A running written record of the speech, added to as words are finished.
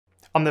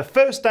On the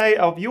first day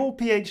of your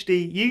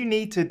PhD, you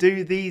need to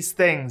do these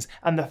things.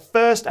 And the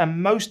first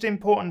and most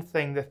important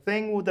thing, the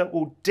thing that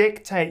will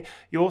dictate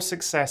your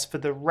success for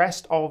the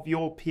rest of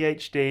your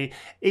PhD,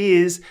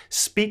 is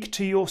speak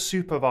to your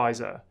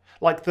supervisor.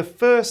 Like the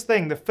first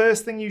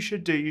thing you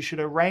should do, you should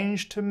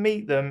arrange to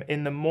meet them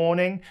in the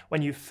morning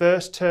when you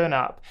first turn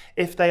up.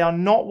 If they are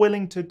not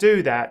willing to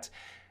do that,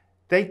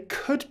 they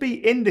could be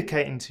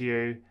indicating to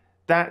you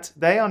that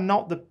they are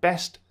not the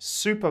best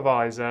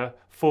supervisor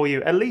for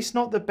you, at least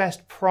not the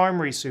best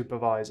primary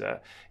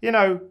supervisor. You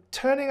know,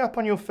 turning up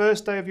on your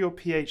first day of your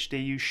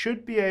PhD, you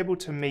should be able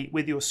to meet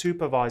with your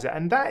supervisor,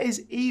 and that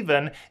is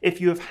even if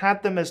you have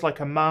had them as like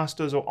a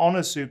master's or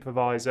honors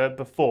supervisor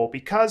before,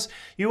 because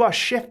you are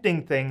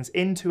shifting things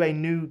into a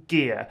new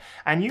gear,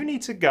 and you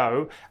need to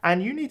go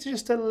and you need to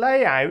just to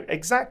lay out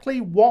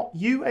exactly what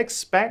you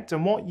expect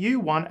and what you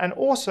want, and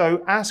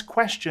also ask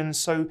questions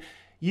so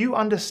you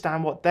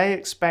understand what they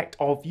expect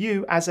of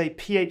you as a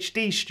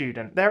PhD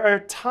student. There are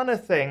a ton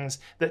of things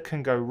that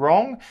can go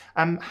wrong.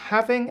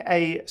 Having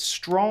a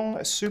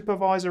strong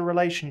supervisor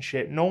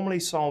relationship normally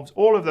solves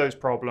all of those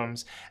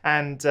problems,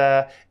 and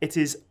it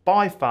is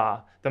by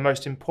far the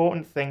most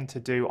important thing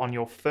to do on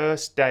your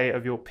first day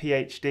of your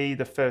PhD,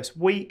 the first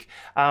week,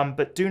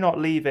 but do not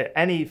leave it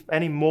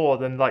any more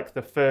than like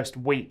the first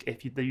week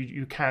if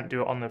you can't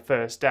do it on the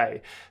first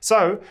day.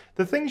 So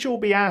the things you'll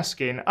be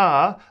asking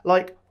are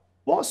like,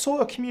 what sort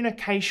of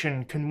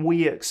communication can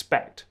we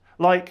expect?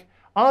 Like,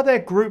 are there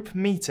group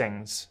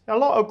meetings? A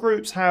lot of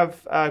groups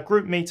have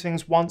group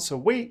meetings once a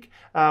week,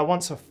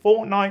 once a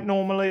fortnight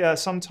normally,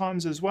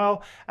 sometimes as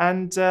well.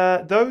 And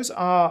those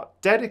are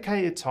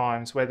dedicated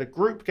times where the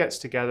group gets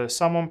together,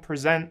 someone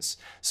presents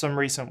some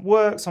recent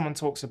work, someone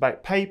talks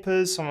about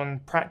papers, someone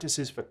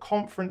practices for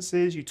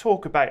conferences, you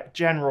talk about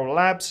general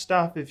lab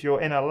stuff if you're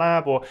in a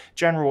lab, or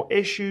general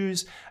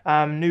issues,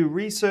 new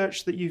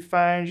research that you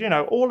found, you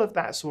know, all of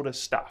that sort of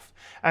stuff.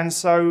 And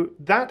so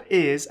that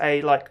is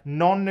a like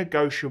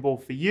non-negotiable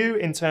for you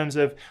in terms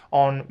of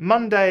on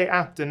Monday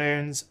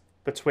afternoons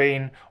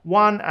between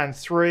 1 and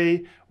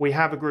 3, we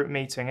have a group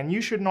meeting, and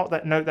you should note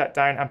that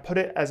down and put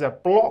it as a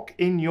block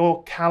in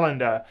your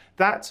calendar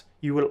that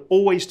you will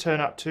always turn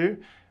up to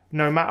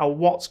no matter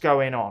what's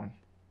going on.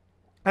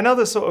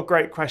 Another sort of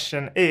great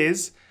question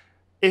is,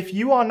 if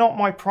you are not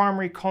my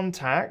primary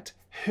contact,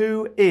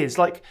 who is?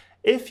 Like,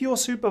 if your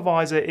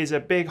supervisor is a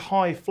big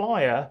high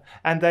flyer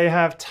and they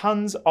have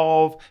tons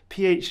of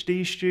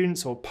PhD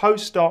students or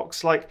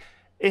postdocs, like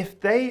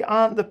if they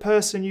aren't the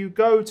person you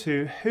go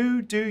to,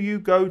 who do you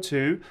go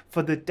to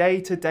for the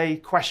day-to-day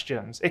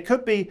questions? It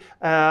could be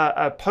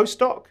a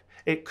postdoc,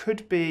 it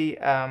could be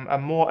a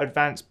more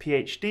advanced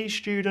PhD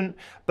student,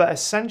 but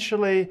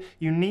essentially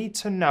you need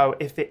to know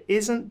if it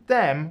isn't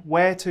them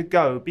where to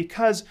go,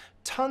 because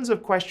tons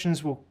of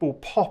questions will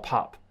pop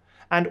up.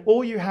 And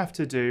all you have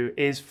to do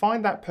is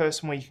find that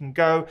person where you can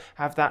go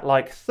have that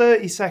like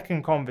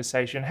 30-second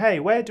conversation.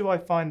 Hey, where do I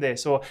find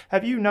this? Or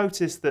have you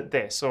noticed that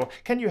this? Or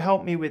can you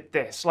help me with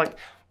this? Like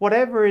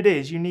whatever it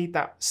is, you need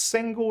that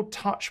single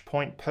touch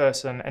point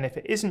person. And if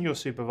it isn't your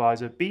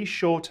supervisor, be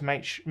sure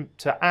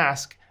to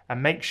ask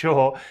and make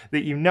sure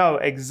that you know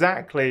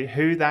exactly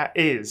who that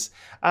is.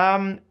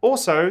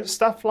 Also,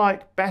 stuff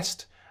like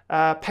best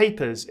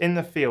papers in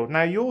the field.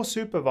 Now, your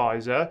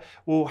supervisor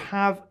will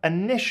have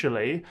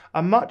initially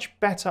a much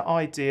better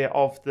idea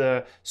of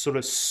the sort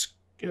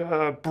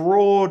of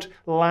broad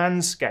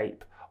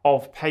landscape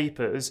of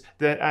papers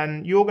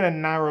and you're going to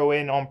narrow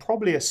in on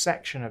probably a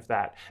section of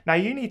that. Now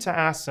you need to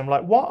ask them,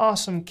 like, what are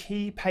some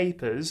key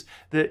papers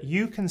that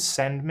you can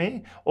send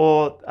me,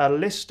 or a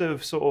list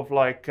of sort of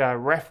like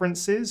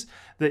references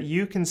that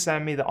you can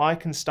send me that I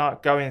can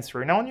start going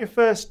through. Now on your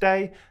first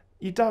day,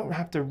 you don't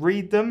have to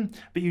read them,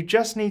 but you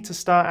just need to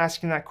start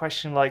asking that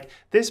question, like,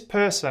 this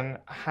person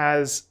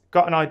has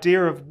got an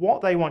idea of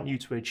what they want you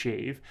to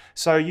achieve.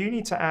 So you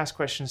need to ask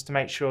questions to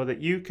make sure that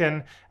you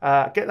can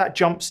get that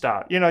jump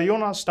start. You know, you're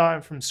not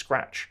starting from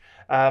scratch.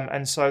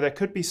 And so there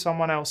could be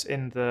someone else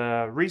in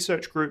the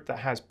research group that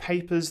has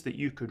papers that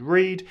you could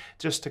read,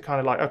 just to kind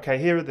of like, okay,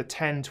 here are the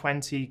 10,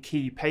 20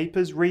 key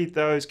papers, read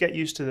those, get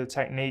used to the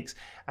techniques,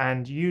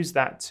 and use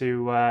that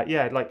to,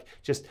 like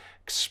just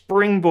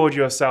springboard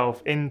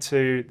yourself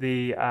into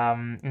the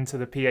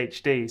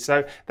PhD.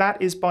 So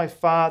that is by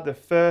far the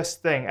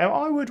first thing. And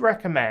I would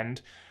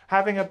recommend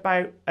having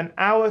about an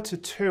hour to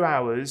 2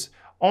 hours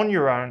on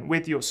your own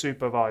with your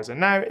supervisor.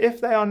 Now, if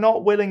they are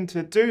not willing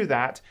to do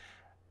that,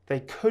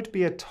 they could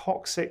be a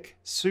toxic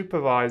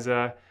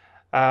supervisor.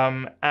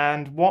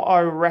 And what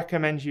I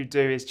recommend you do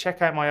is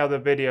check out my other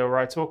video where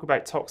I talk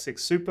about toxic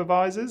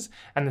supervisors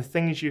and the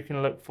things you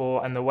can look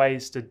for and the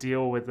ways to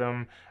deal with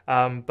them.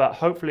 But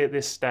hopefully at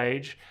this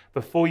stage,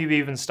 before you've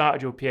even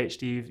started your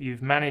PhD,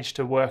 you've managed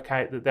to work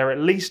out that they're at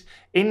least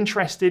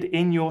interested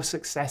in your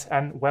success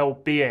and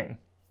well-being.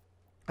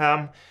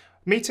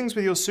 Meetings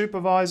with your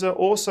supervisor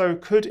also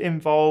could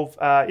involve,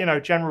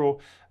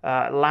 general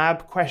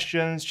lab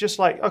questions, just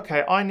like,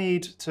 okay, I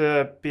need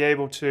to be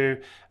able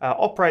to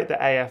operate the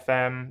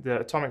AFM, the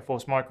atomic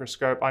force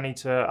microscope. I need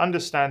to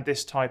understand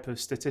this type of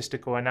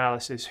statistical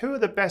analysis. Who are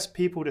the best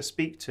people to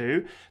speak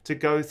to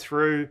go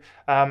through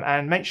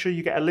and make sure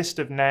you get a list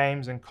of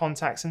names and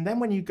contacts. And then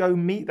when you go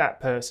meet that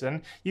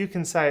person, you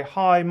can say,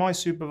 hi, my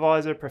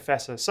supervisor,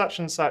 Professor such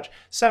and such,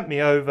 sent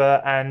me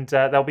over, and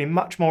they'll be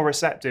much more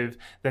receptive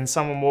than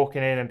someone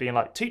walking in and being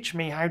like, teach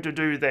me how to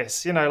do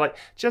this. You know, like,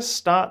 just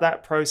start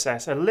that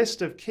process, a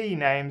list of key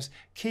names,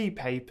 key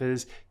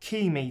papers,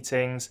 key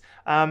meetings.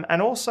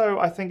 And also,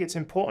 I think it's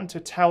important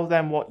to tell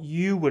them what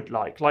you would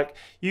like. Like,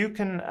 you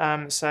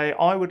can say,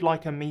 I would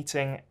like a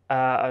meeting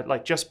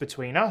like just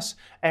between us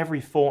every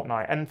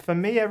fortnight. And for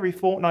me, every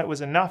fortnight was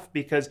enough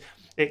because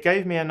it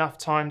gave me enough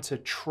time to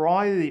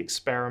try the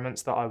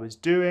experiments that I was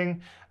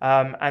doing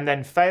and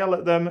then fail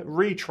at them,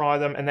 retry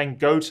them, and then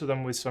go to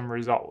them with some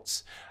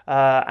results.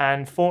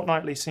 And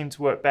fortnightly seemed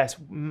to work best.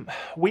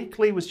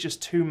 Weekly was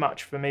just too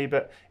much for me,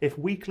 but if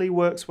weekly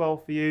works well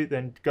for you,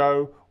 then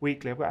go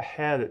weekly. I've got a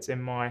hair that's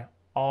in my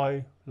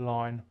eye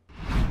line.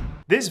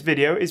 This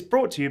video is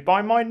brought to you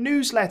by my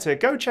newsletter.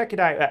 Go check it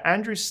out at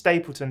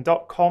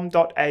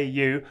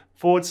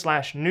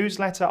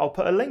andrewstapleton.com.au/newsletter. I'll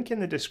put a link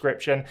in the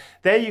description.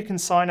 There you can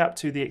sign up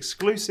to the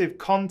exclusive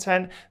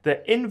content,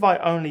 the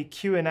invite-only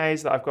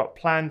Q&As that I've got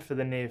planned for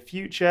the near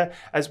future,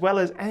 as well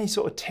as any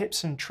sort of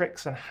tips and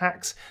tricks and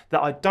hacks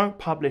that I don't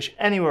publish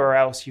anywhere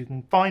else. You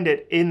can find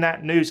it in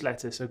that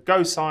newsletter, so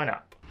go sign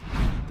up.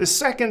 The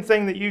second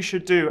thing that you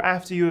should do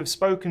after you have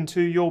spoken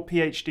to your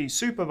PhD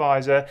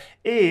supervisor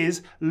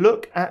is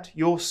look at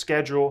your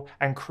schedule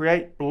and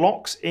create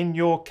blocks in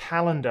your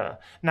calendar.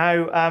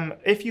 Now,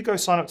 if you go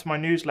sign up to my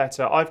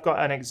newsletter, I've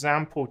got an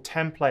example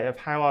template of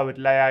how I would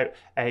lay out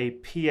a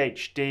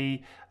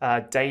PhD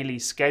daily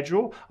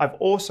schedule. I've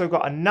also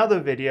got another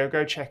video,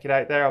 go check it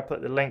out there. I'll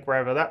put the link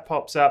wherever that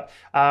pops up.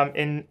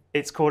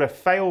 It's called a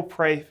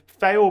fail-proof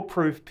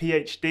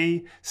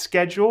PhD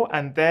schedule,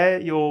 and there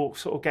you'll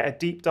sort of get a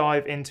deep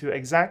dive into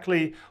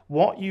exactly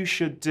what you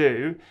should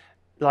do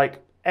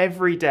like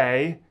every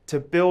day to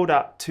build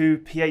up to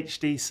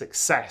PhD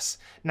success.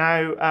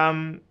 Now,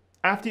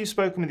 after you've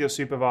spoken with your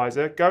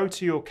supervisor, go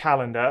to your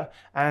calendar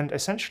and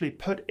essentially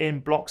put in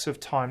blocks of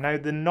time. Now,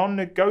 the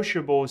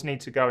non-negotiables need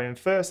to go in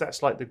first.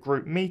 That's like the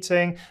group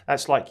meeting.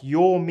 That's like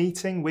your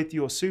meeting with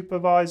your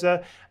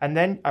supervisor. And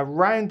then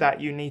around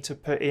that, you need to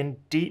put in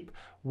deep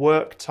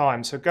work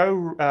time. So go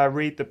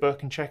read the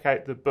book and check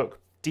out the book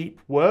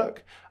Deep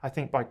Work, I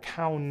think by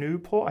Cal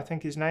Newport, I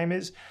think his name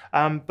is.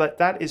 But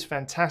that is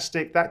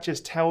fantastic. That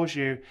just tells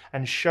you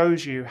and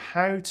shows you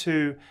how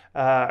to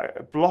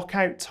block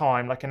out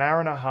time, like an hour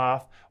and a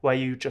half, where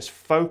you just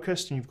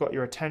focused and you've got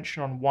your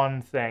attention on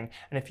one thing.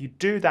 And if you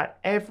do that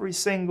every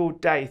single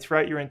day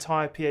throughout your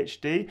entire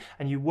PhD,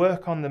 and you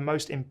work on the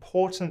most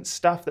important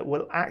stuff that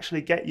will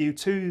actually get you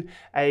to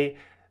a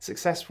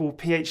successful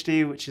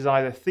PhD, which is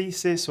either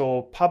thesis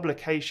or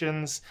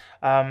publications,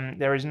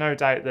 there is no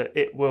doubt that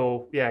it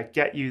will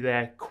get you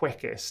there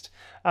quickest.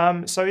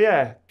 So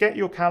yeah, get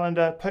your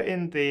calendar, put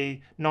in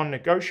the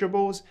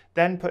non-negotiables,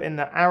 then put in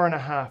the hour and a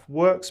half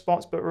work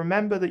spots, but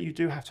remember that you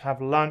do have to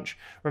have lunch,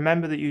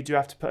 remember that you do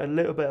have to put a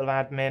little bit of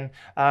admin,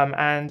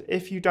 and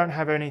if you don't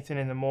have anything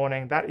in the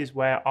morning, that is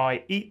where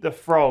I eat the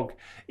frog.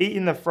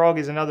 Eating the Frog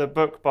is another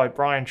book by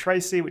Brian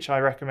Tracy, which I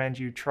recommend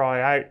you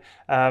try out,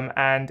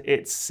 and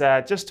it's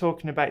just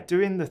talking about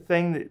doing the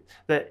thing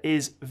that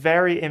is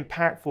very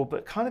impactful,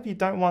 but kind of you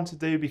don't want to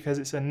do because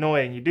it's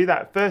annoying. You do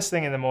that first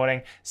thing in the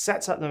morning,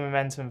 sets up the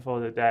momentum for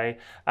the day,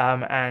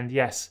 and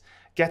yes,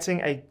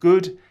 getting a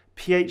good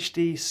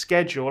PhD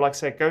schedule, like I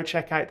said, go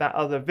check out that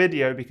other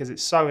video because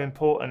it's so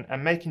important,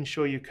 and making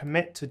sure you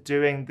commit to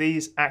doing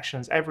these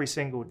actions every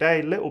single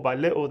day, little by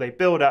little, they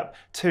build up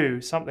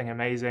to something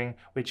amazing,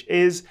 which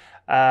is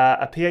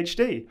a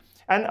PhD.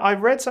 And I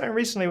read something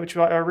recently which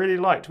I really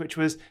liked, which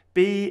was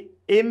be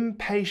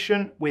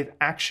impatient with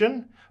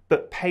action,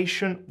 but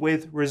patient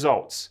with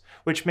results,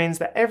 which means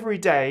that every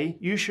day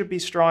you should be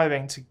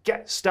striving to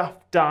get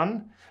stuff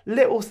done,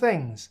 little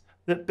things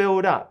that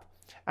build up.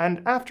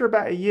 And after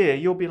about a year,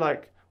 you'll be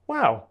like,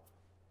 wow,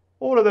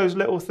 all of those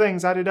little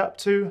things added up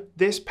to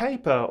this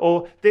paper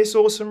or this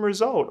awesome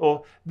result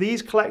or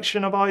these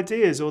collection of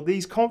ideas or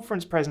these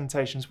conference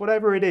presentations,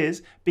 whatever it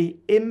is.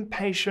 Be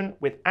impatient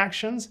with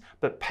actions,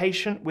 but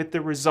patient with the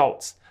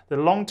results, the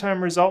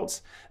long-term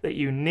results that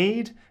you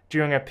need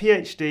during a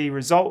PhD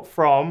result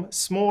from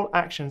small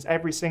actions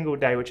every single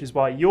day, which is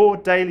why your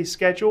daily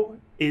schedule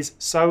is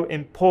so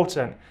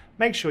important.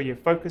 Make sure you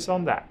focus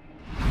on that.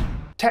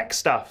 Tech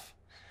stuff.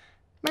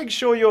 Make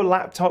sure your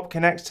laptop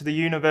connects to the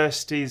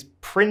university's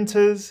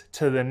printers,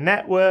 to the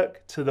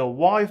network, to the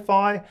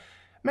Wi-Fi.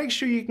 Make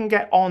sure you can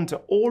get on to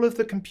all of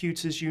the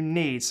computers you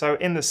need. So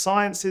in the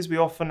sciences, we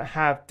often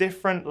have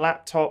different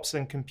laptops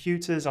and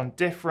computers on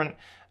different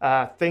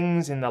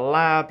things in the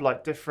lab,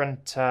 like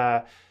different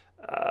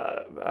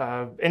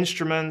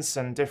instruments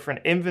and different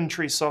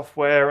inventory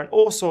software and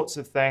all sorts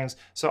of things.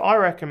 So I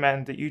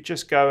recommend that you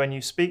just go and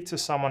you speak to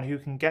someone who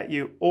can get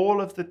you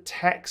all of the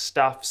tech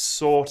stuff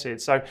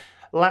sorted. So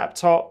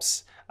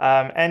laptops,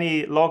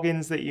 any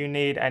logins that you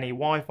need, any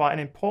Wi-Fi,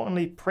 and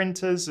importantly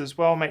printers as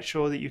well. Make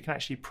sure that you can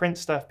actually print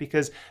stuff,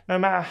 because no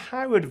matter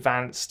how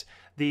advanced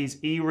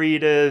these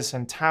e-readers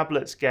and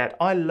tablets get,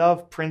 I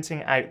love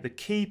printing out the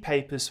key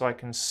papers so I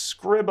can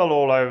scribble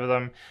all over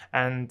them,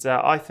 and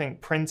I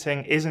think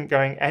printing isn't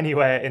going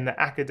anywhere in the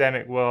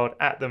academic world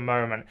at the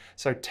moment.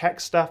 So tech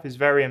stuff is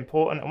very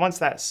important, and once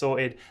that's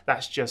sorted,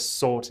 that's just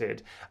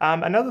sorted.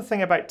 Another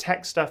thing about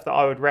tech stuff that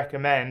I would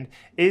recommend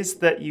is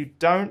that you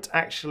don't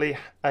actually,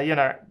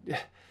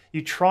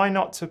 you try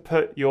not to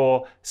put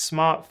your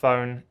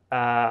smartphone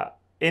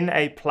in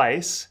a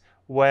place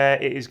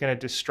where it is going to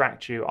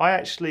distract you. I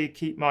actually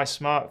keep my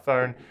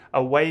smartphone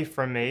away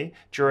from me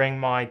during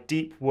my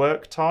deep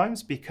work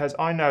times, because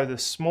I know the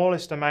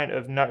smallest amount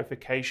of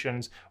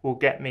notifications will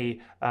get me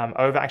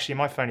over. Actually,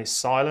 my phone is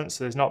silent,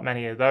 so there's not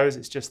many of those.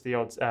 It's just the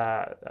odd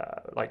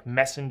like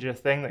messenger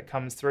thing that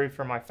comes through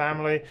from my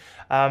family.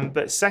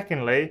 But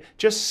secondly,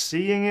 just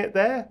seeing it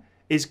there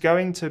is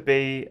going to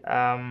be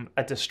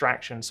a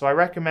distraction. So I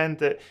recommend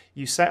that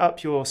you set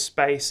up your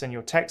space and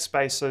your tech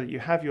space so that you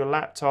have your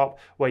laptop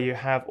where you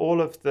have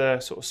all of the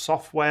sort of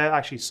software.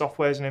 Actually,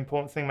 software is an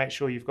important thing. Make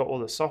sure you've got all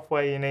the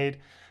software you need.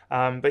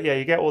 But yeah,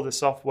 you get all the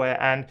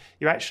software, and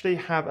you actually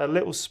have a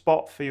little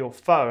spot for your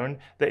phone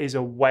that is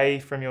away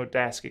from your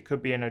desk. It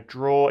could be in a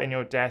drawer in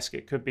your desk,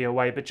 it could be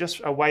away, but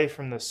just away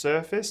from the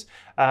surface.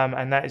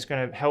 And that is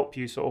going to help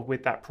you sort of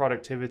with that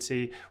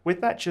productivity, with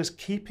that just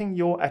keeping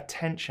your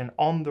attention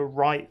on the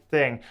right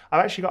thing.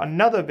 I've actually got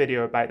another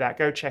video about that,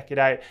 go check it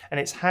out. And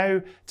it's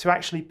how to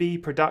actually be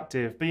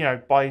productive,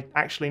 but by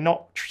actually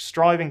not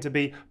striving to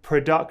be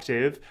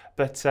productive,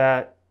 but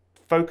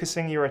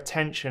focusing your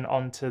attention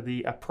onto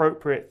the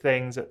appropriate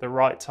things at the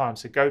right time.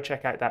 So go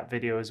check out that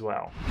video as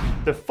well.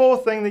 The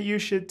fourth thing that you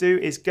should do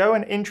is go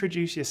and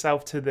introduce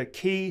yourself to the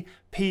key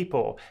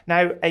people.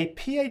 Now, a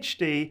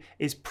PhD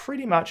is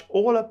pretty much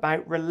all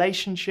about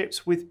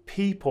relationships with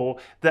people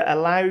that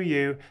allow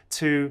you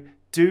to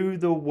do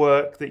the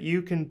work that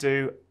you can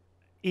do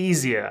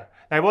easier.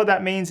 Now, what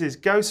that means is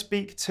go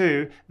speak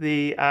to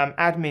the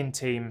admin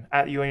team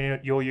at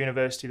your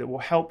university that will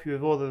help you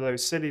with all of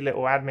those silly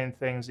little admin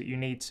things that you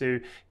need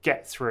to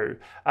get through.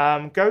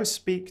 Go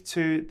speak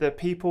to the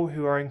people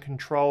who are in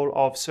control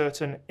of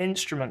certain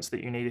instruments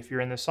that you need if you're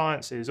in the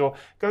sciences, or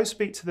go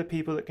speak to the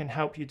people that can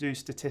help you do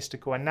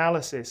statistical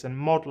analysis and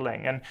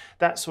modeling and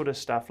that sort of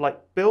stuff. Like,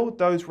 build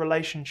those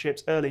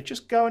relationships early.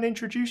 Just go and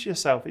introduce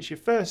yourself. It's your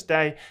first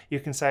day.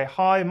 You can say,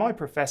 hi, my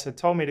professor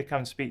told me to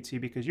come speak to you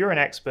because you're an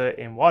expert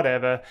in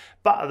whatever.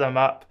 Butter them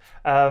up,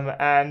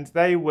 and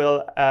they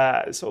will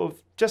sort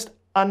of just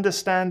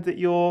understand that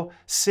you're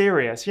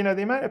serious. The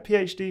amount of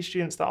PhD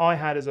students that I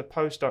had as a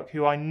postdoc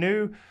who I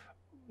knew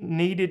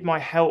needed my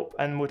help,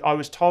 and I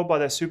was told by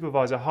their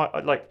supervisor,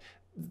 like,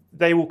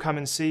 they will come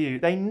and see you.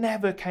 They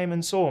never came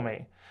and saw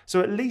me.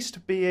 So at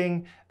least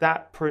being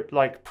that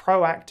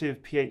proactive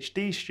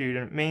PhD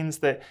student means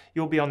that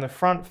you'll be on the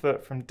front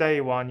foot from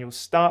day one. You'll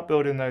start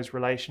building those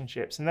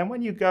relationships. And then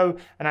when you go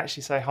and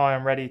actually say, hi,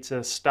 I'm ready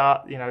to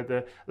start,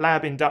 the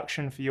lab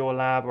induction for your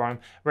lab, or I'm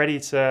ready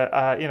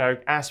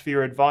to, ask for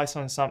your advice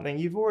on something,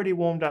 you've already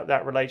warmed up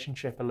that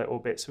relationship a little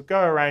bit. So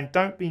go around,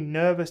 don't be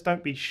nervous,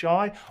 don't be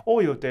shy.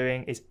 All you're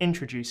doing is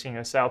introducing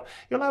yourself.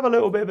 You'll have a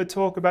little bit of a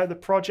talk about the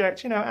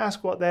project,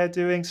 ask what they're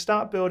doing,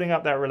 start building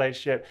up that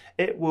relationship.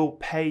 It will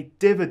pay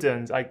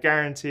dividends, I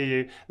guarantee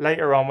you.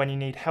 Later on, when you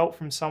need help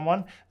from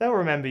someone, they'll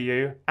remember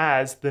you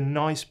as the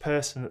nice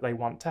person that they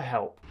want to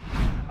help.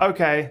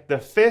 Okay, the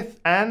fifth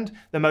and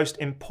the most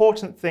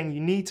important thing you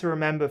need to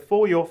remember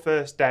for your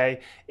first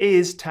day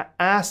is to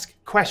ask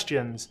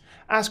questions.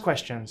 Ask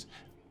questions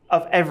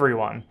of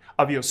everyone,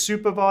 of your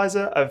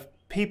supervisor, of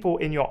people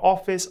in your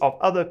office, of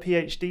other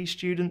PhD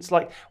students.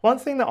 Like, one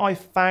thing that I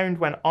found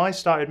when I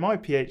started my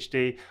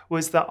PhD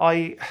was that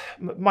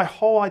my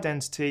whole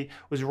identity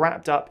was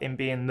wrapped up in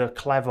being the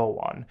clever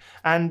one.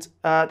 And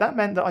that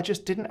meant that I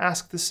just didn't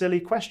ask the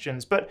silly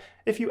questions. But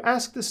if you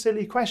ask the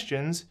silly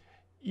questions,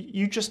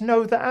 you just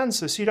know the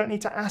answer, so you don't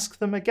need to ask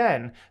them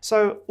again.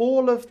 So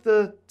all of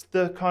the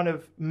kind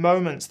of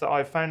moments that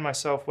I've found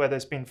myself where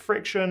there's been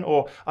friction,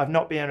 or I've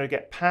not been able to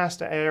get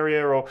past an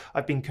area, or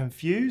I've been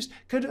confused,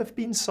 could have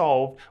been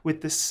solved with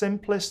the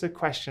simplest of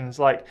questions,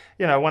 like,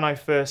 when I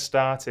first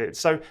started.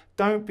 So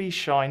don't be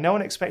shy. No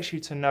one expects you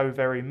to know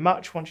very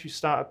much once you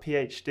start a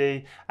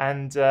PhD,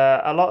 and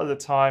a lot of the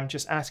time,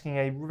 just asking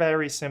a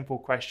very simple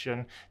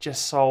question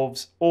just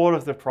solves all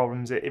of the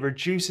problems. It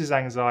reduces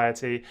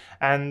anxiety,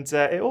 and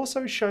it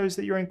also shows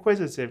that you're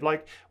inquisitive.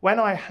 Like, when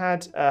I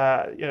had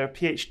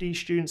PhD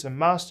students and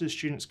master's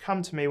students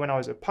come to me when I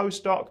was a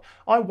postdoc,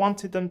 I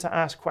wanted them to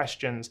ask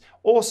questions.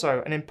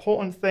 Also, an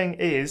important thing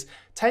is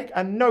take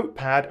a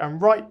notepad and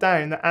write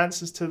down the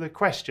answers to the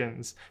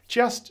questions.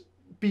 Just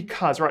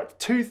because, right,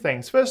 two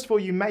things. First of all,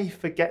 you may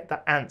forget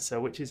the answer,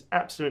 which is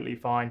absolutely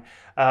fine,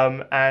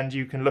 and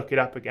you can look it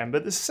up again.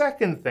 But the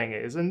second thing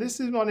is, and this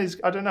is one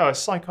is, I don't know, a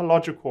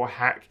psychological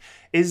hack,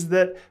 is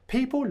that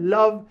people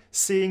love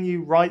seeing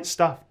you write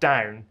stuff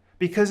down,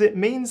 because it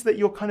means that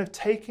you're kind of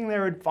taking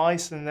their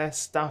advice and their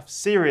stuff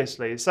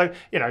seriously. So,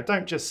 you know,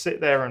 don't just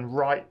sit there and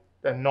write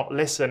and not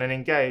listen and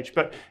engage,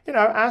 but, you know,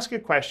 ask a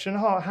question,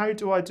 oh, how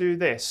do I do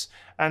this?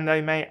 And they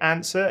may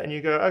answer and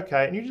you go,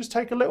 okay, and you just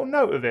take a little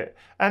note of it.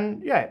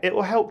 And yeah, it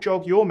will help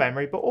jog your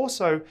memory. But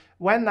also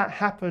when that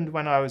happened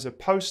when I was a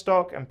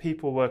postdoc and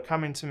people were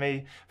coming to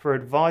me for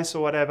advice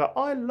or whatever,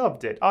 I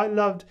loved it. I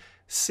loved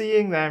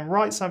seeing them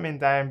write something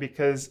down,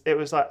 because it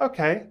was like,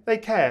 okay, they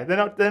care.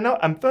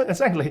 And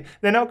secondly,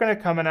 they're not going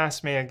to come and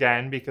ask me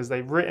again because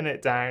they've written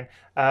it down.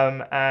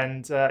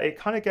 It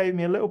kind of gave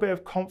me a little bit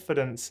of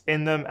confidence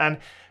in them. And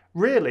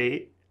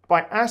really,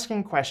 by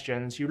asking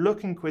questions, you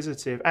look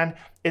inquisitive, and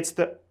it's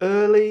the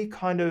early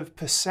kind of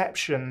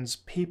perceptions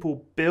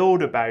people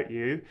build about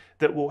you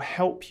that will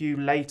help you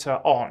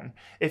later on.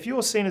 If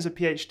you're seen as a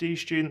PhD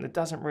student that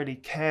doesn't really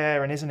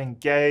care and isn't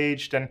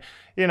engaged, and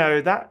you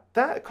know,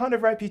 that kind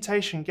of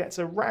reputation gets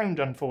around,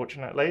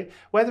 unfortunately,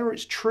 whether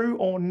it's true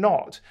or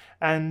not.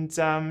 And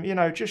you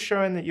know, just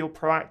showing that you're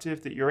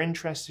proactive, that you're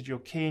interested, you're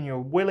keen, you're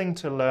willing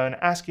to learn,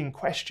 asking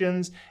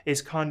questions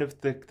is kind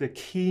of the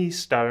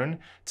keystone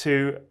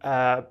to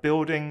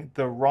building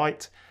the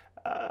right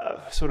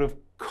sort of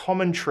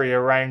commentary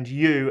around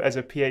you as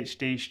a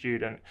PhD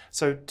student.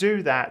 So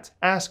do that,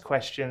 ask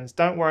questions,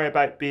 don't worry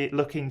about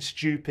looking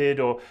stupid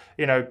or,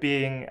 you know,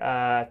 being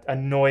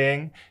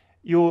annoying.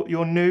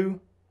 You're new,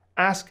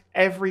 ask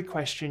every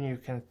question you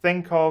can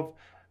think of.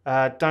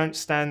 Don't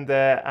stand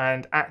there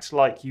and act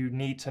like you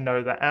need to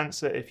know the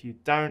answer if you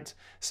don't.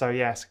 So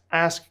yes,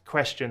 ask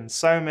questions,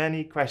 so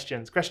many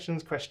questions,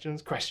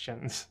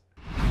 questions.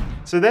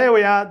 So there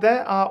we are.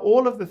 There are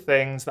all of the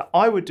things that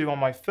I would do on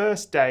my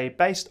first day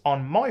based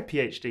on my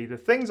PhD, the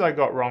things I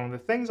got wrong, the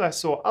things I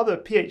saw other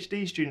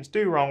PhD students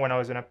do wrong when I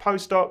was in a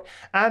postdoc,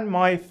 and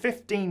my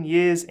 15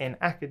 years in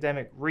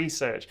academic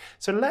research.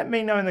 So let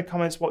me know in the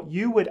comments what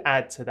you would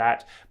add to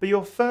that. But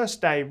your first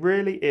day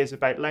really is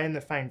about laying the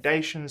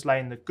foundations,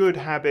 laying the good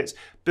habits,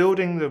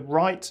 building the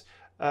right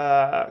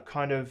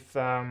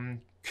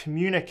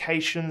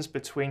communications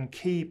between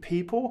key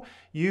people.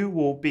 You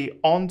will be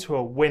on to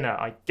a winner,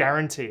 I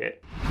guarantee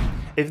it.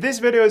 If this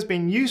video has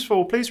been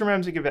useful, please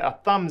remember to give it a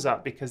thumbs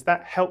up, because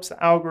that helps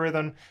the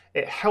algorithm.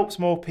 It helps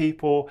more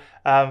people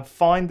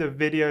find the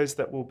videos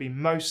that will be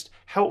most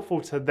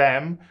helpful to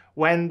them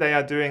when they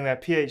are doing their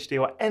PhD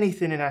or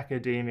anything in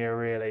academia,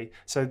 really.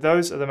 So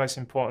those are the most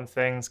important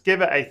things.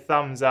 Give it a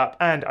thumbs up,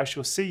 and I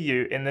shall see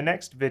you in the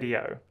next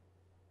video.